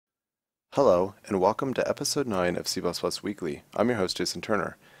Hello, and welcome to episode 9 of C++ Weekly. I'm your host, Jason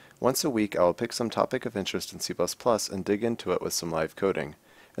Turner. Once a week, I will pick some topic of interest in C++ and dig into it with some live coding.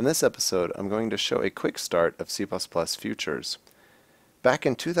 In this episode, I'm going to show a quick start of C++ futures. Back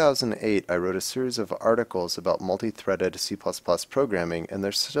in 2008, I wrote a series of articles about multi-threaded C++ programming, and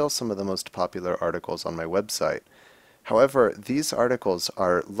they're still some of the most popular articles on my website. However, these articles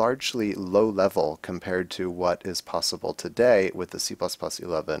are largely low-level compared to what is possible today with the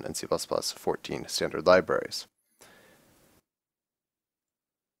C++11 and C++14 standard libraries.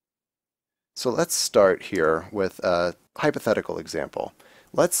 So let's start here with a hypothetical example.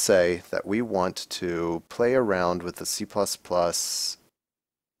 Let's say that we want to play around with the C++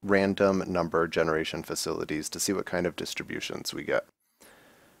 random number generation facilities to see what kind of distributions we get.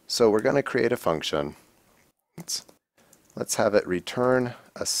 So we're going to create a function. Let's have it return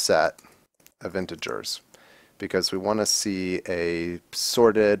a set of integers because we want to see a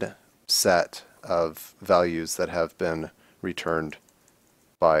sorted set of values that have been returned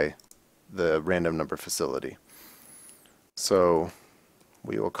by the random number facility. So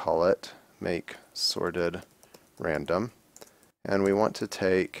we will call it make sorted random, and we want to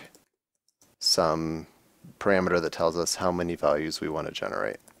take some parameter that tells us how many values we want to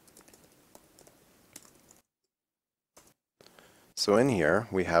generate. So in here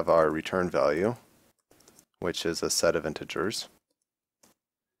we have our return value, which is a set of integers,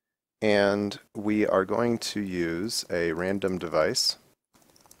 and we are going to use a random device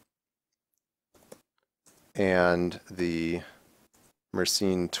and the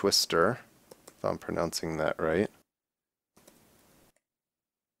Mersenne twister, if I'm pronouncing that right,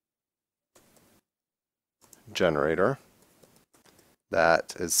 generator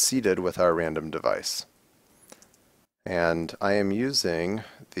that is seeded with our random device. And I am using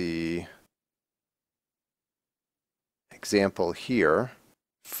the example here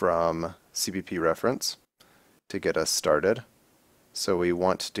from CPP reference to get us started. So we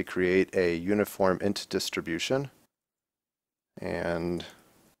want to create a uniform int distribution, and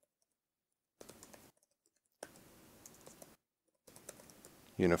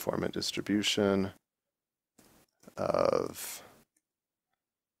uniform int distribution of,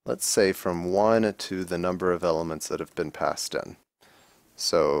 let's say, from 1 to the number of elements that have been passed in.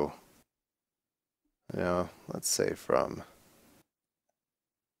 So, let's say from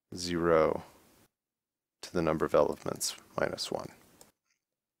 0 to the number of elements minus 1.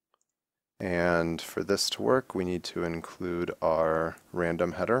 And for this to work, we need to include our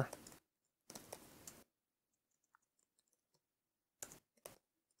random header.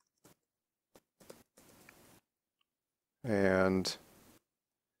 And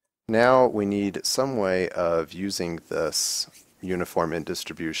now we need some way of using this uniform int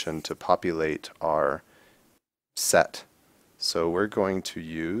distribution to populate our set. So we're going to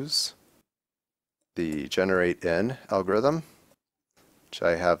use the generate in algorithm, which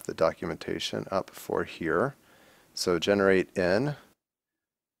I have the documentation up for here. So generate in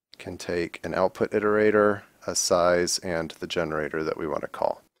can take an output iterator, a size, and the generator that we want to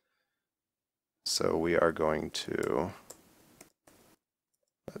call. So we are going to,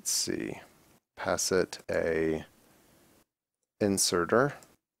 let's see, pass it a inserter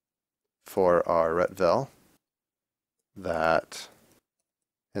for our retvel that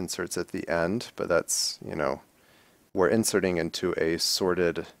inserts at the end, but that's, we're inserting into a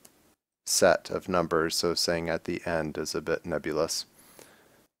sorted set of numbers, so saying at the end is a bit nebulous.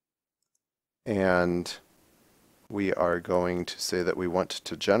 And we are going to say that we want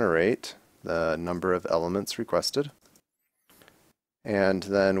to generate the number of elements requested. And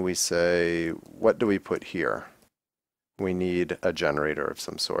then we say, what do we put here? We need a generator of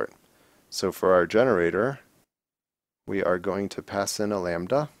some sort. So for our generator, we are going to pass in a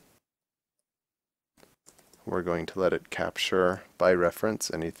lambda. We're going to let it capture by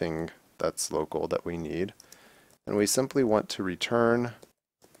reference anything that's local that we need. And we simply want to return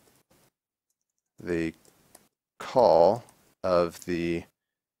the call of the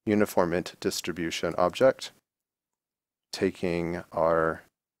uniform int distribution object, taking our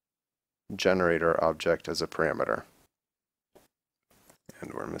generator object as a parameter.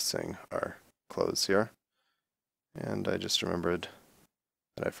 And we're missing our close here. And I just remembered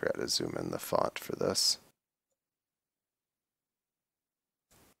that I forgot to zoom in the font for this.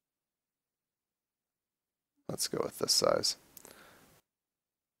 Let's go with this size.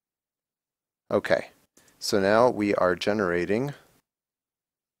 Okay, so now we are generating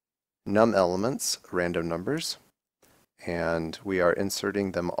num elements, random numbers, and we are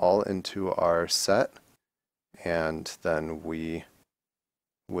inserting them all into our set, and then we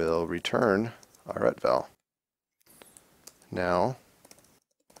will return our retval. Now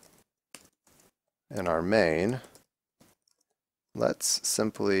in our main, let's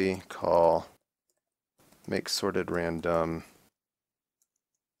simply call make sorted random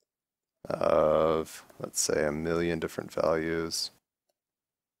of, let's say, 1,000,000 different values.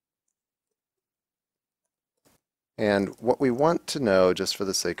 And what we want to know, just for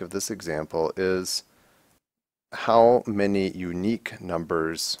the sake of this example, is how many unique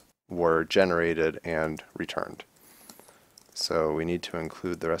numbers were generated and returned. So we need to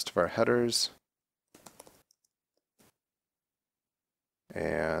include the rest of our headers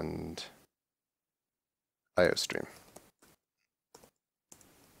and IOStream.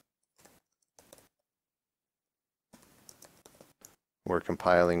 We're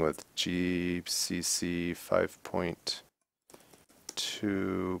compiling with GCC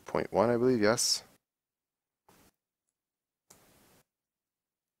 5.2.1, I believe, yes.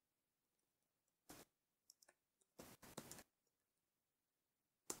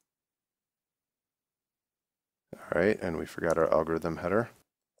 All right, and we forgot our algorithm header.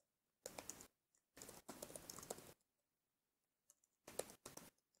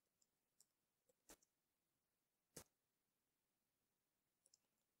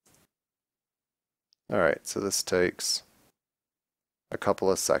 All right, so this takes a couple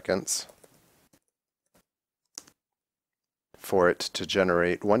of seconds for it to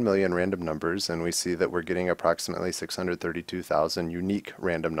generate 1,000,000 random numbers, and we see that we're getting approximately 632,000 unique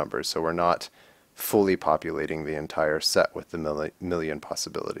random numbers. So we're not fully populating the entire set with the million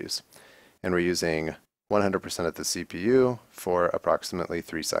possibilities. And we're using 100% of the CPU for approximately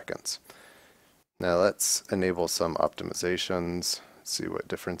 3 seconds. Now let's enable some optimizations, see what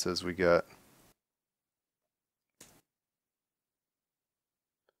differences we get.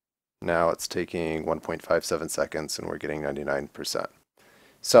 Now it's taking 1.57 seconds and we're getting 99%.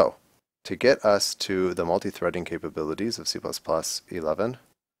 So to get us to the multi-threading capabilities of C++11,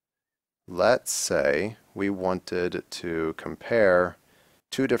 let's say we wanted to compare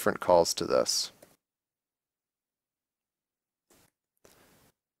 2 different calls to this.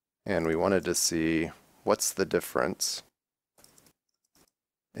 And we wanted to see what's the difference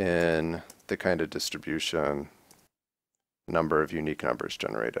in the kind of distribution number of unique numbers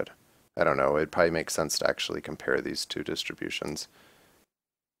generated. I don't know, it'd probably make sense to actually compare these 2 distributions.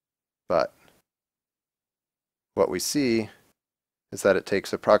 But what we see is that it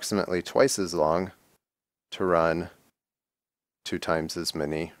takes approximately twice as long to run 2 times as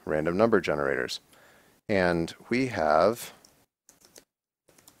many random number generators. And we have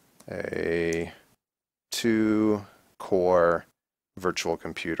a 2-core virtual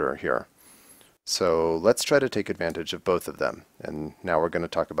computer here. So let's try to take advantage of both of them. And now we're going to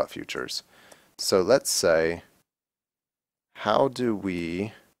talk about futures. So let's say, how do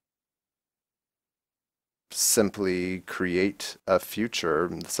we simply create a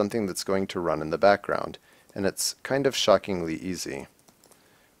future, something that's going to run in the background? And it's kind of shockingly easy.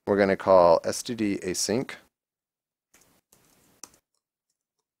 We're going to call std async.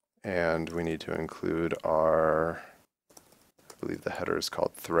 And we need to include our, I believe the header is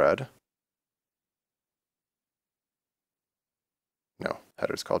called thread. No,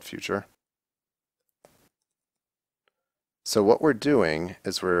 header is called future. So what we're doing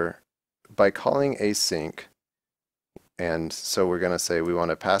is by calling async, and so we're going to say we want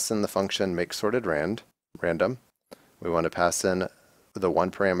to pass in the function make sorted random. We want to pass in the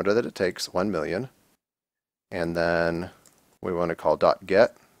one parameter that it takes, 1,000,000. And then we want to call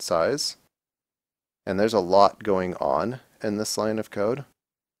 .get size. And there's a lot going on in this line of code.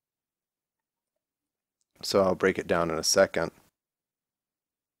 So I'll break it down in a second.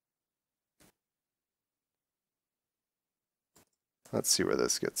 Let's see where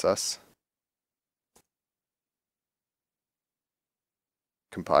this gets us.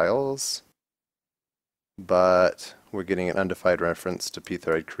 Compiles, but we're getting an undefined reference to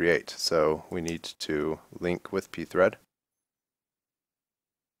pthread create, so we need to link with pthread.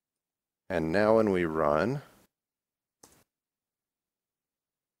 And now when we run,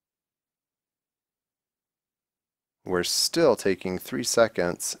 we're still taking 3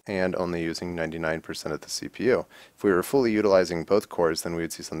 seconds and only using 99% of the CPU. If we were fully utilizing both cores, then we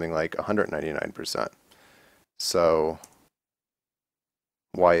would see something like 199%. So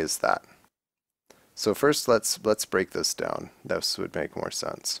why is that? So first let's break this down. This would make more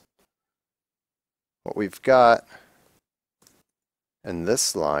sense. What we've got in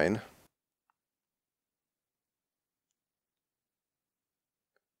this line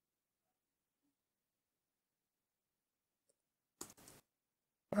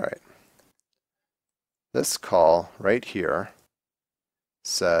all right. This call right here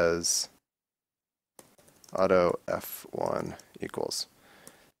says auto F1 equals.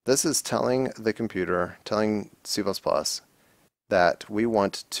 This is telling the computer, telling C++, that we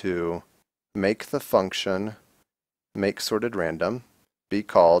want to make the function make sorted random be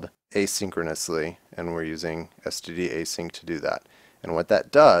called asynchronously, and we're using std async to do that. And what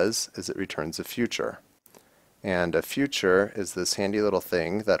that does is it returns a future. And a future is this handy little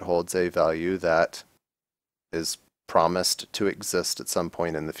thing that holds a value that is promised to exist at some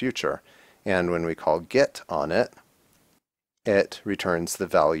point in the future. And when we call get on it, it returns the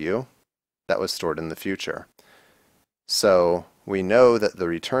value that was stored in the future. So we know that the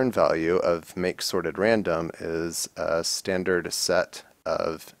return value of make sorted random is a standard set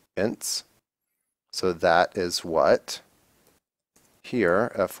of ints. So that is what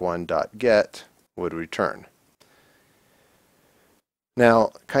here f1.get would return.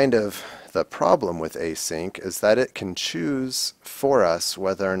 Now, kind of the problem with async is that it can choose for us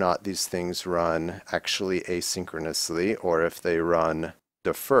whether or not these things run actually asynchronously or if they run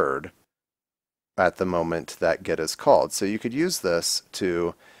deferred at the moment that get is called. So you could use this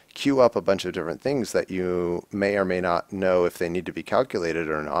to queue up a bunch of different things that you may or may not know if they need to be calculated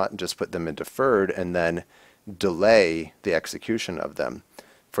or not, and just put them in deferred and then delay the execution of them.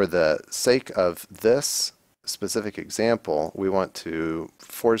 For the sake of this specific example, we want to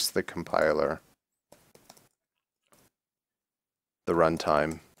force the compiler, the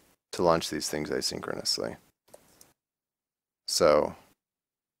runtime, to launch these things asynchronously. So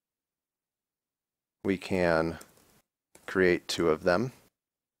we can create two of them.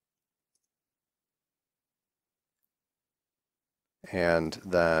 And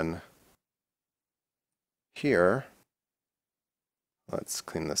then here, let's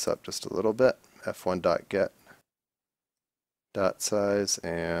clean this up just a little bit. f1.get dot size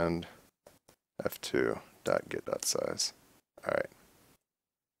and f2.get dot size. All right.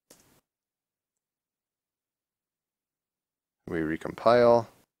 We recompile.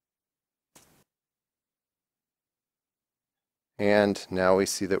 And now we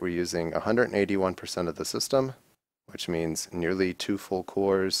see that we're using 181% of the system, which means nearly 2 full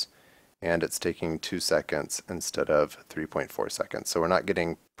cores, and it's taking 2 seconds instead of 3.4 seconds. So we're not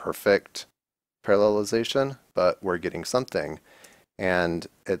getting perfect parallelization, but we're getting something, and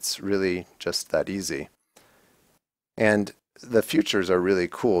it's really just that easy. And the futures are really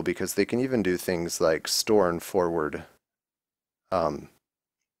cool because they can even do things like store and forward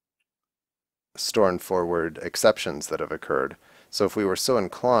exceptions that have occurred. So if we were so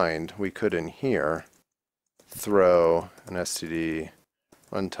inclined, we could in here throw an std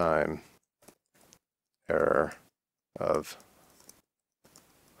runtime error of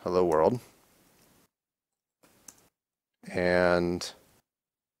hello world, and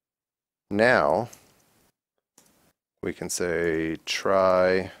now we can say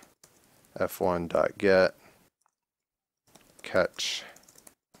try f1.get catch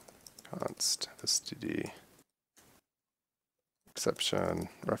const std exception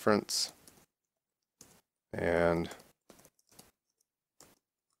reference, and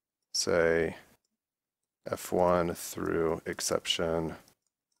say f1 through exception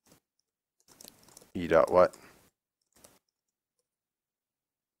e.what.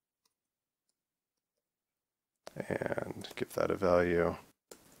 And give that a value.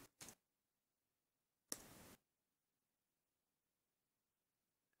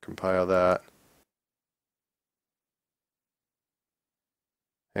 Compile that.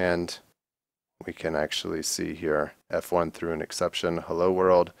 And we can actually see here f1 through an exception, hello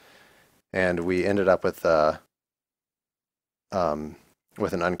world, and we ended up with an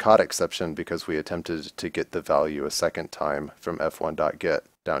uncaught exception because we attempted to get the value a second time from f1.get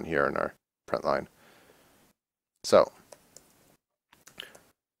down here in our print line. So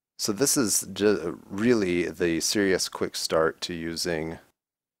this is really the serious quick start to using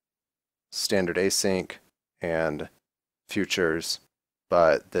standard async and futures,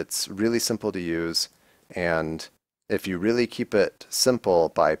 but that's really simple to use. And if you really keep it simple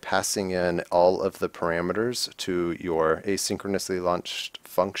by passing in all of the parameters to your asynchronously launched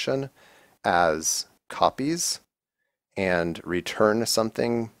function as copies and return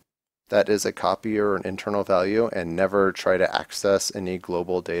something that is a copy or an internal value and never try to access any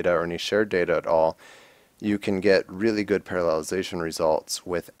global data or any shared data at all, you can get really good parallelization results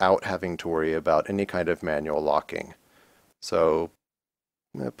without having to worry about any kind of manual locking. So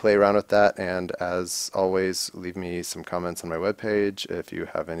play around with that, and as always, leave me some comments on my webpage if you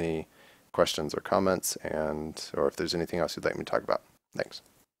have any questions or comments, or if there's anything else you'd like me to talk about. Thanks.